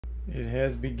It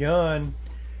has begun.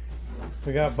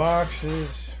 We got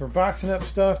boxes. We're boxing up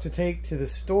stuff to take to the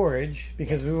storage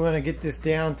because we want to get this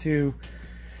down to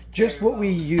just what we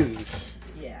use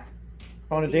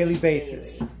on a daily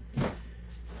basis.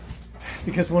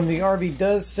 Because when the RV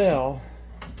does sell,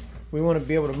 we want to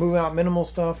be able to move out minimal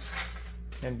stuff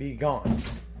and be gone.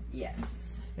 Yes.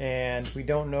 And we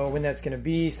don't know when that's going to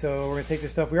be, so we're going to take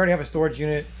this stuff. We already have a storage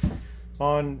unit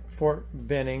on Fort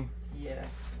Benning. Yeah.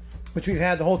 Which we've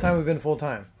had the whole time we've been full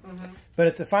time. But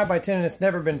it's a 5x10 and it's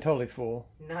never been totally full.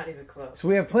 Not even close. So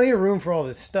we have plenty of room for all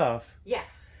this stuff. Yeah.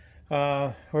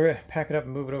 We're going to pack it up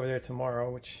and move it over there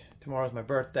tomorrow, which tomorrow's my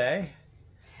birthday.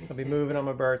 I'll be moving on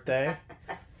my birthday.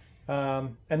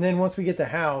 And then once we get the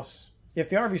house, if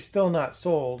the RV's still not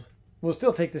sold, we'll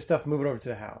still take this stuff and move it over to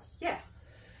the house. Yeah.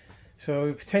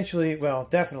 So potentially, well,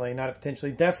 definitely, not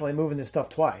potentially, definitely moving this stuff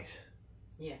twice.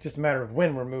 Yeah. Just a matter of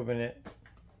when we're moving it.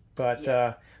 But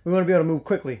we want to be able to move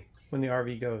quickly when the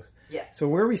RV goes. Yeah. So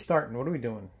where are we starting? What are we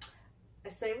doing? I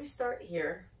say we start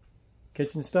here.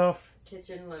 Kitchen stuff.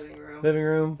 Kitchen, living room. Living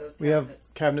room. We have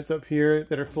cabinets up here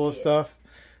that are full of stuff.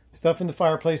 Stuff in the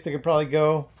fireplace that could probably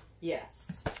go.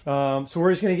 Yes. So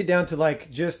we're just going to get down to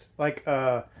like, just like,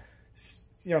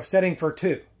 setting for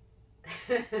 2.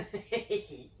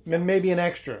 And maybe an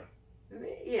extra.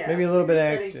 Yeah. Maybe a little bit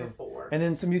extra. For 4. And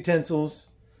then some utensils.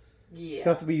 Yeah.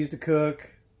 Stuff that we use to cook.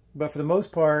 But for the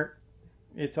most part,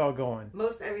 it's all going.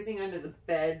 Most everything under the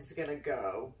bed's gonna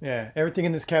go. Yeah, everything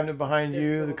in this cabinet behind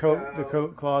you, the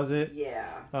coat closet.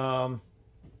 Yeah.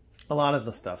 A lot of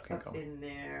the stuff can go in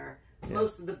there. Yeah.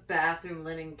 Most of the bathroom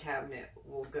linen cabinet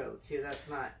will go too. That's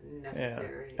not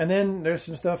necessary. Yeah. And then there's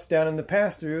some stuff down in the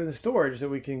pass-through, the storage that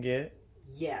we can get.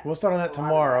 Yes. We'll start on that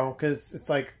tomorrow because it's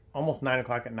like almost 9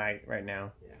 o'clock at night right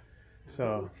now. Yeah.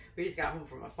 So we just got home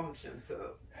from a function,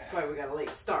 so that's why we got a late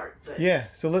start. But yeah,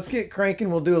 so let's get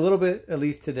cranking. We'll do a little bit at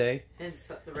least today. And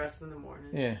the rest in the morning.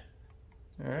 Yeah.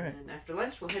 All right. And after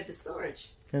lunch, we'll head to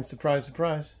storage. And surprise,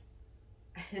 surprise.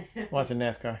 Watching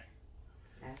NASCAR.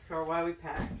 NASCAR while we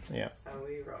pack. Yeah. That's how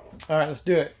we roll. All right, let's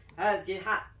do it. Let's get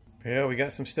hot. Yeah, we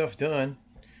got some stuff done.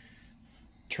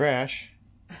 Trash.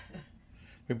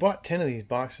 We bought 10 of these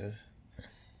boxes.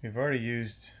 We've already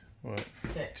used what?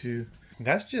 6. 2.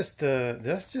 That's just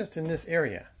in this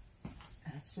area.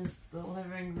 That's just the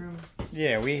living room.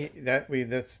 Yeah,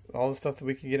 that's all the stuff that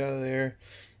we can get out of there.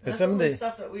 That's some of the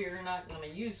stuff that we are not going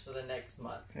to use for the next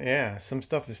month. Yeah, some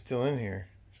stuff is still in here.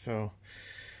 So,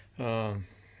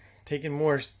 taking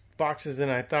more boxes than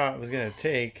I thought was going to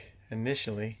take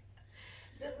initially.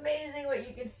 It's amazing what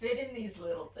you can fit in these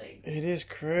little things. It is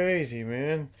crazy,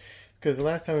 man. Because the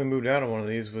last time we moved out of one of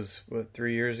these was, what,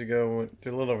 3 years ago? A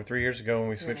little over 3 years ago when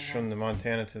we switched from the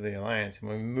Montana to the Alliance. And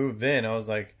when we moved then, I was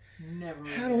like,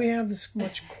 how do we have this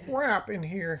much crap in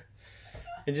here?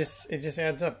 It just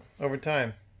adds up over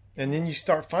time. And then you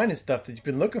start finding stuff that you've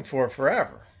been looking for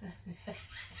forever.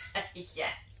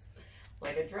 Yes.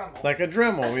 Like a Dremel. Like a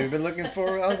Dremel. We've been looking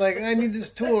for. I was like, I need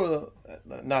this tool.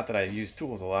 Not that I use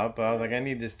tools a lot, but I was like, I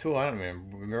need this tool. I don't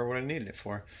even remember what I needed it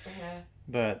for.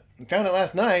 But I found it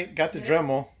last night. Got the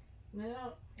Dremel. Yeah.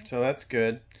 So that's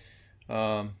good.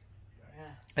 And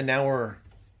now we're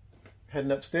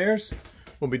heading upstairs.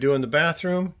 We'll be doing the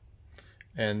bathroom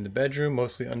and the bedroom,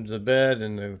 mostly under the bed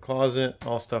and the closet,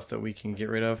 all stuff that we can get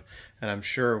rid of. And I'm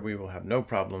sure we will have no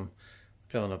problem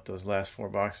filling up those last 4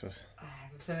 boxes. I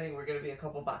have a feeling we're going to be a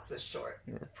couple boxes short.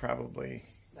 Probably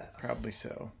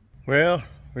so. Well,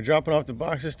 we're dropping off the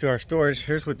boxes to our storage.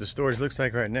 Here's what the storage looks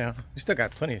like right now. We still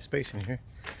got plenty of space in here.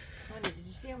 Honey, did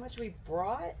you see how much we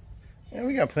brought? Yeah,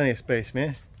 we got plenty of space,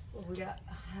 man. Well, we got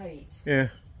height. Yeah.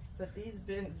 But these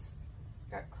bins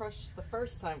got crushed the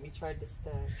first time we tried to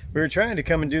stack. We were trying to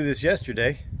come and do this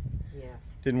yesterday. Yeah.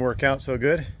 Didn't work out so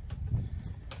good.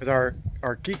 Because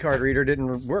our key card reader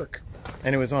didn't work.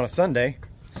 And it was on a Sunday.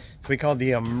 So we called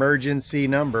the emergency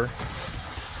number,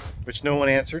 which no one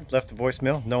answered, left a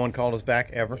voicemail. No one called us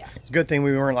back ever. Yeah. It's a good thing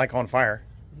we weren't like on fire.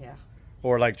 Yeah.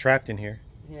 Or like trapped in here.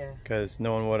 Yeah. Because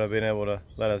no one would have been able to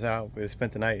let us out. We'd have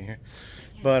spent the night in here.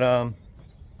 Yeah. But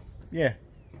yeah.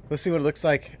 Let's see what it looks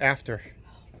like after.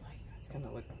 Oh my God, it's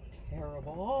gonna look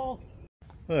terrible.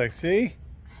 Look, see?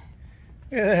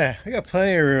 Look at that. We got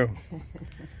plenty of room.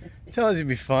 Tell us you'd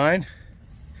be fine.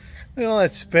 Look at all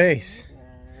that space.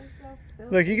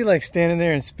 Look, you could like stand in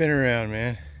there and spin around,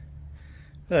 man.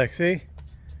 Look, see?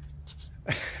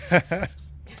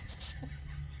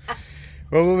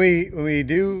 Well, when we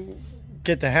do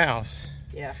get the house,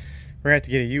 yeah, we're gonna have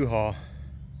to get a U-Haul.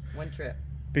 One trip.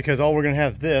 Because all we're gonna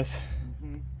have is this,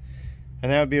 and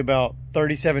that would be about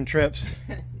 37 trips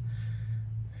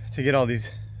to get all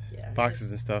these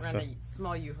boxes and stuff. Run a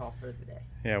small U-Haul for the day.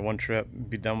 Yeah, one trip,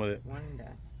 be done with it. One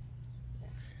done.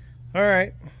 All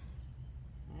right.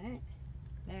 All right.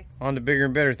 Next. On to bigger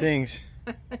and better things.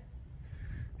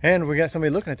 And we got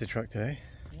somebody looking at the truck today.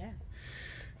 Yeah.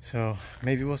 So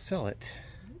maybe we'll sell it.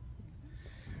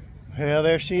 Yeah,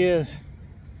 there she is.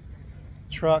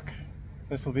 Truck.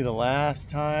 This will be the last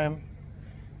time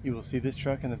you will see this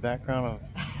truck in the background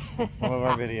of one of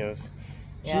our videos.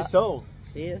 Yep. She's sold.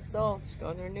 She is sold. She's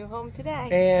going to her new home today.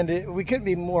 And we couldn't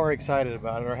be more excited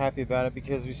about it or happy about it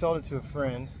because we sold it to a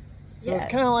friend. So it's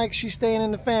kind of like she's staying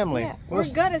in the family. Yeah, we're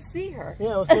going to see her.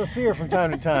 Yeah, we'll still see her from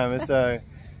time to time. It's a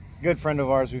good friend of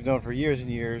ours we've known for years and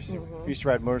years. We used to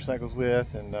ride motorcycles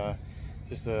with, and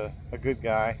just a good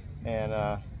guy. And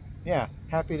yeah,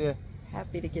 happy to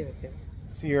give it to her.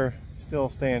 See her still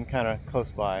staying kind of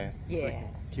close by. Yeah.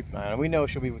 Keep an eye on her. We know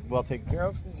she'll be well taken care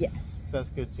of. Yes. So that's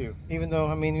good too. Even though,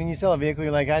 I mean, when you sell a vehicle,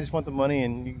 you're like, I just want the money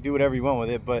and you can do whatever you want with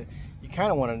it. But you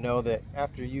kind of want to know that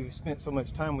after you've spent so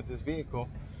much time with this vehicle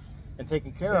and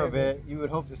taking care of it, you would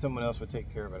hope that someone else would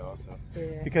take care of it also.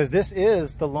 Yeah. Because this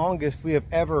is the longest we have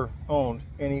ever owned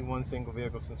any one single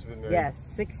vehicle since we've been married. Yes,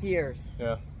 6 years.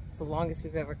 Yeah. It's the longest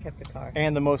we've ever kept a car.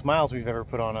 And the most miles we've ever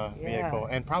put on a vehicle.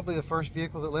 And probably the first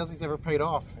vehicle that Leslie's ever paid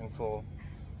off in full.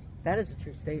 That is a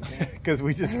true statement. Because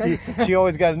she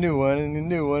always got a new one and a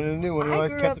new one and a new one. We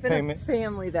always kept the payment. I grew up in a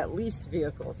family that leased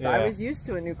vehicles, so I was used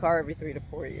to a new car every 3 to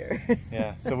 4 years.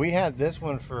 Yeah, so we had this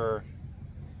one for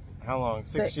how long?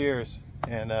 6 years.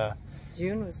 And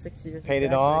June was 6 years. Paid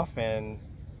it off, and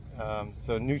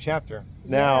so new chapter.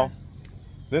 Now,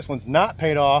 this one's not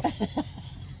paid off,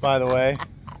 by the way.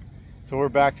 So we're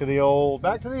back to the old.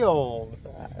 Back to the old.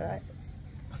 Right.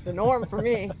 The norm for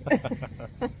me.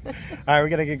 All right,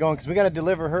 we got to get going because we got to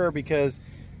deliver her because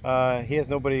he has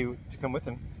nobody to come with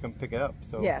him to come pick it up.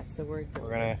 So yeah, so we're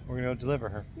gonna go deliver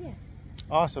her. Yeah.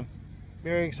 Awesome.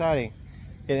 Very exciting.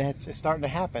 It's starting to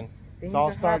happen. It's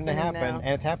all starting to happen, and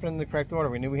it's happening in the correct order.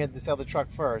 We knew we had to sell the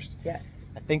truck first. Yes.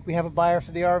 I think we have a buyer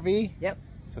for the RV. Yep.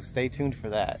 So stay tuned for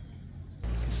that.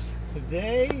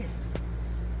 Today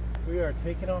we are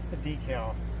taking off the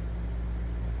decal,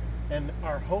 and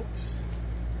our hopes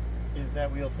is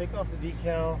that we'll take off the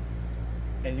decal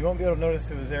and you won't be able to notice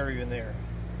it was there even there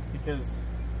because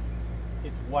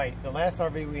it's white. The last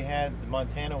RV we had, the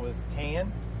Montana, was tan,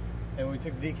 and when we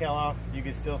took the decal off you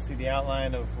could still see the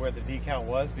outline of where the decal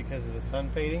was because of the sun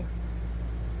fading.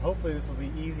 So hopefully this will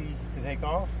be easy to take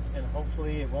off and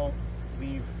hopefully it won't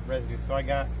leave residue. So I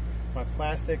got my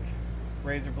plastic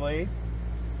razor blade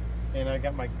and I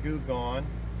got my Goo Gone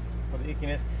for the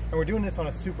ickiness, and we're doing this on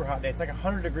a super hot day. It's like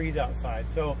 100 degrees outside,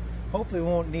 so hopefully we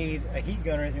won't need a heat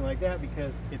gun or anything like that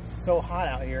because it's so hot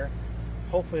out here.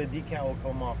 Hopefully the decal will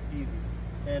come off easy.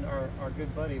 And our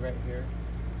good buddy right here,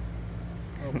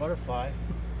 little butterfly,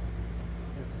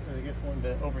 is I guess wanting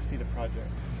to oversee the project.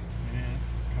 It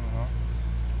is coming off.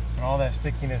 And all that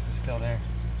stickiness is still there.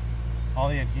 All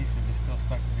the adhesive is still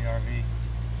stuck to the RV.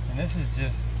 And this is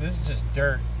just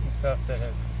dirt and stuff that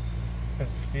has,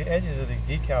 because the edges of these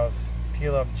decals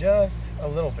peel up just a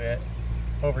little bit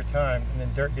over time, and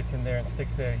then dirt gets in there and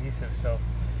sticks to the adhesive, so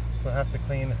we'll have to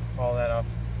clean all that off.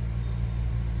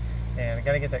 And I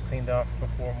gotta get that cleaned off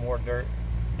before more dirt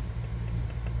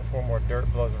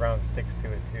blows around and sticks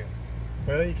to it too.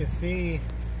 Well, you can see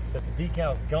that the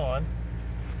decal's gone,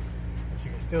 but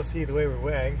you can still see the Wayward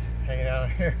Waggs hanging out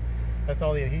here. That's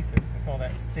all the adhesive. That's all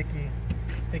that sticky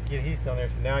adhesive on there.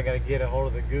 So now I gotta get a hold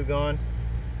of the Goo Gone,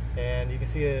 and you can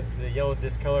see the yellow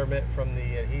discolorment from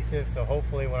the adhesive. So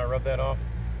hopefully when I rub that off,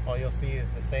 all you'll see is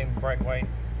the same bright white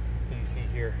that you see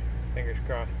here. Fingers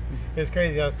crossed. It's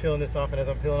crazy. I was peeling this off, and as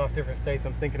I'm peeling off different states,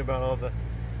 I'm thinking about all the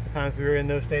times we were in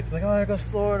those states. I'm like, oh, there goes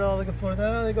Florida. Oh, there goes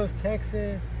Florida. Oh, there goes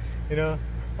Texas. You know,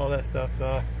 all that stuff.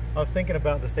 So I was thinking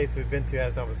about the states we've been to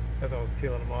as I was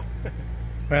peeling them off.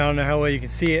 Well, I don't know how well you can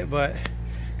see it, but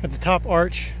got the top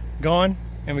arch gone,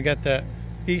 and we got the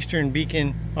eastern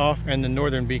beacon off and the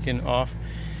northern beacon off.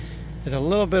 There's a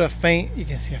little bit of faint. You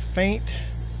can see a faint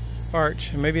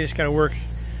arch, and maybe you just got to work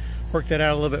that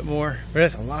out a little bit more. But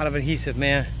that's a lot of adhesive,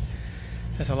 man.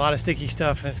 That's a lot of sticky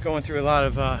stuff, and it's going through a lot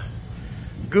of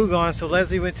Goo Gone. So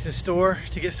Leslie went to the store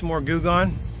to get some more Goo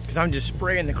Gone because I'm just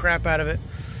spraying the crap out of it,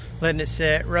 letting it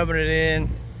set, rubbing it in.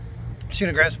 She's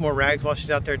gonna grab some more rags while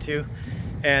she's out there too.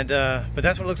 And but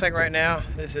that's what it looks like right now.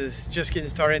 This is just getting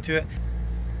started into it.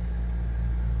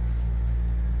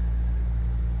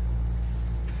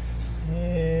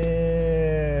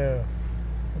 Yeah,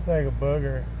 it's like a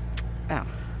booger. Oh.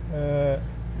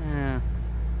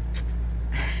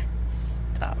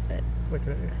 Stop it. Look at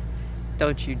it.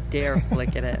 Don't you dare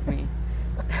flick it at me.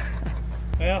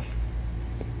 Well,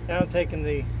 now I'm taking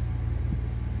the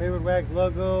Wayward Waggs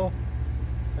logo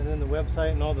and then the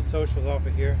website and all the socials off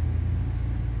of here.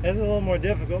 It's a little more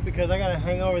difficult because I gotta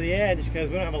hang over the edge because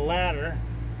we don't have a ladder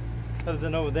other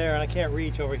than over there, and I can't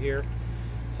reach over here.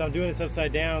 So I'm doing this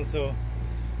upside down, so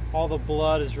all the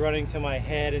blood is running to my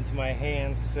head and to my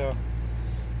hands. So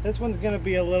this one's gonna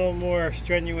be a little more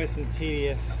strenuous and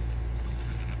tedious.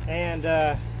 And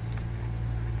about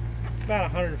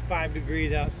 105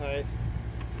 degrees outside.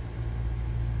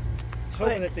 I was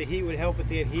hoping that the heat would help with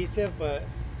the adhesive, but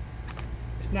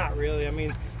it's not really. I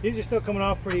mean, these are still coming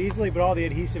off pretty easily, but all the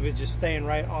adhesive is just staying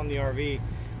right on the RV.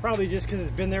 Probably just because it's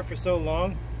been there for so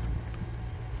long.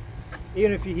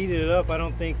 Even if you heated it up, I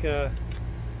don't think it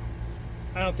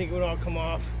would all come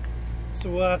off. So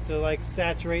we'll have to like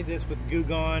saturate this with Goo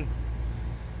Gone,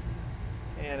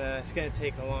 and it's gonna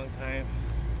take a long time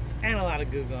and a lot of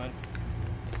Goo Gone.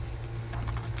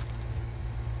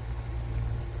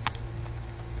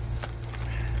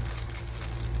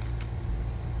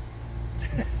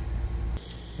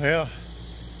 Well,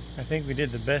 I think we did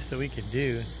the best that we could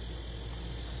do.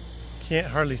 Can't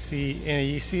hardly see any.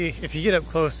 You see, if you get up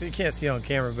close, you can't see on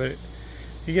camera, but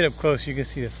if you get up close, you can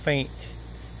see the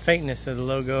faintness of the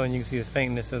logo, and you can see the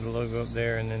faintness of the logo up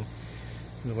there, and then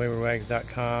the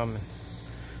waywardwags.com and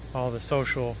all the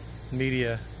social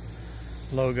media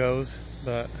logos.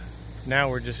 But now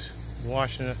we're just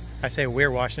washing it. I say we're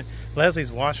washing it.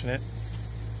 Leslie's washing it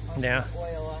now.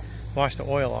 Wash the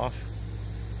oil off.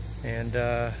 And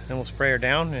then we'll spray her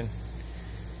down, and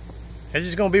it's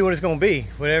just gonna be what it's gonna be.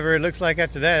 Whatever it looks like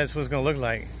after that, that's what it's gonna look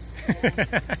like.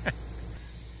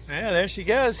 Yeah, there she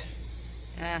goes.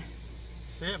 Yeah.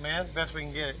 That's it, man. That's the best we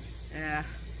can get. Yeah.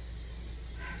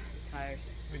 Tired.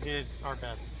 We did our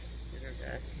best. Did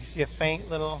our best. You see a faint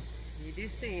little. You do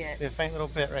see it. See a faint little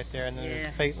bit right there, and then there's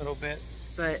a faint little bit.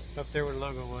 But up there where the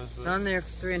logo was. It's on there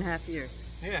for 3.5 years.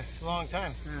 Yeah, it's a long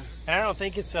time. Yeah. And I don't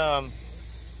think it's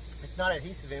not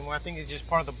adhesive anymore. I think it's just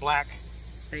part of the black.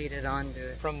 Faded onto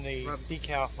it. From the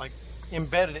decal, like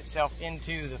embedded itself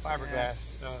into the fiberglass.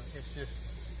 So it's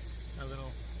just a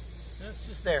little. It's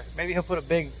just there. Maybe he'll put a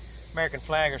big American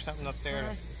flag or something up there.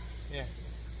 Nice. Yeah.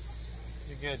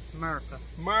 You're good.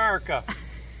 America.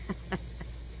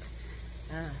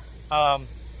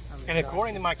 And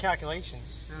according to my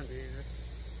calculations,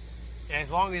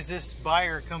 as long as this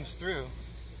buyer comes through,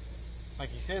 like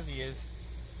he says he is,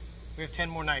 we have 10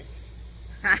 more nights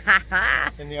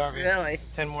in the RV. Really?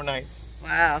 10 more nights.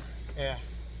 Wow. Yeah.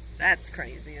 That's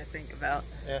crazy to think about.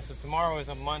 Yeah, so tomorrow is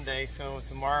a Monday, so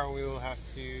tomorrow we will have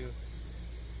to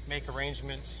make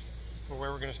arrangements for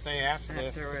where we're going to stay after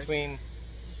this, between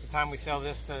the time we sell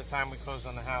this to the time we close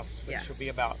on the house, which will be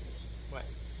about, what?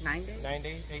 9 days? 9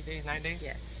 days? 8 days? 9 days?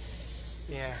 Yeah.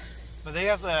 Yeah. But they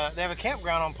have a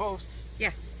campground on post.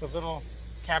 Yeah. With little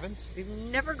cabins. We've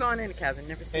never gone in a cabin,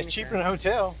 never seen It's cheaper than a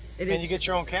hotel. It and is. You get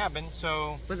your own cabin,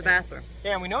 so. With a bathroom.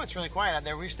 Yeah, and we know it's really quiet out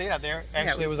there. We stayed out there.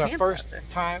 Actually, it was our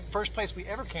first place we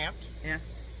ever camped. Yeah.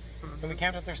 And we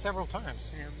camped out there several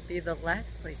times. Yeah, it'll be the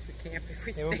last place we camp if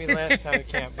we stay. It will be the last time we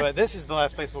camp. But this is the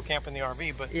last place we'll camp in the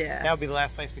RV, but that'll be the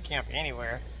last place we camp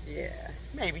anywhere. Yeah.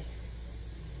 Maybe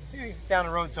down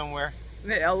the road somewhere.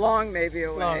 A long maybe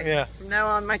away. Long, yeah. From now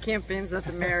on, my camping's at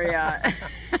the Marriott.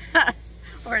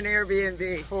 Or an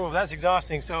Airbnb. Oh, that's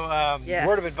exhausting. So,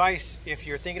 word of advice, if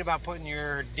you're thinking about putting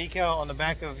your decal on the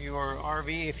back of your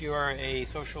RV, if you are a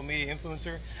social media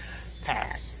influencer,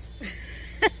 pass.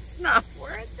 It's not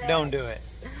worth it. Don't do it.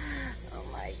 Oh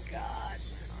my God,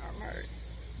 my arm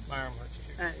hurts. My arm hurts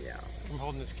too. Yeah. I'm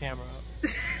holding this camera up.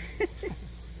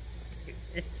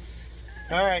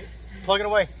 All right, plugging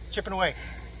away, chipping away.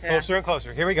 Closer and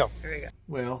closer. Here we go. Here we go.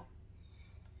 Well,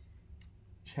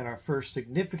 just had our first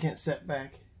significant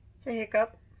setback. It's a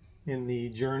hiccup. In the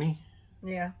journey.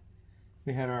 Yeah.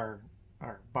 We had our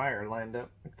buyer lined up,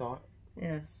 we thought.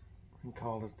 Yes. He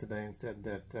called us today and said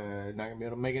that not going to be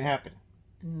able to make it happen.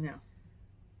 No.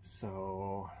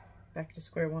 So. Back to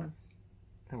square one.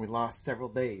 And we lost several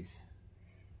days.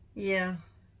 Yeah.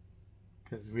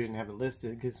 Because we didn't have it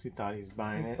listed because we thought he was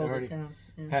buying it. Already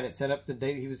had it set up the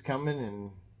date he was coming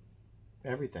and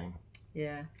everything.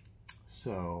 Yeah.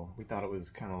 So we thought it was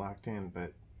kind of locked in,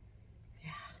 but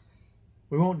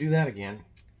we won't do that again.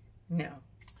 No.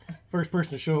 First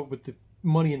person to show up with the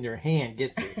money in their hand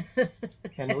gets it.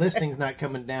 And the listing's not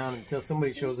coming down until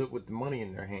somebody shows up with the money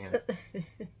in their hand.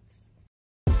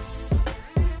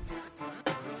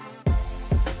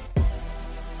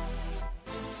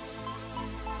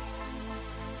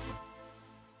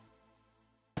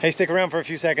 Hey, stick around for a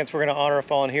few seconds. We're going to honor a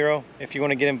fallen hero. If you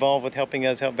want to get involved with helping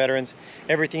us help veterans,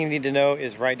 everything you need to know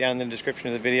is right down in the description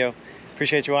of the video.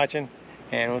 Appreciate you watching,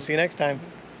 and we'll see you next time.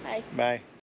 Bye. Bye.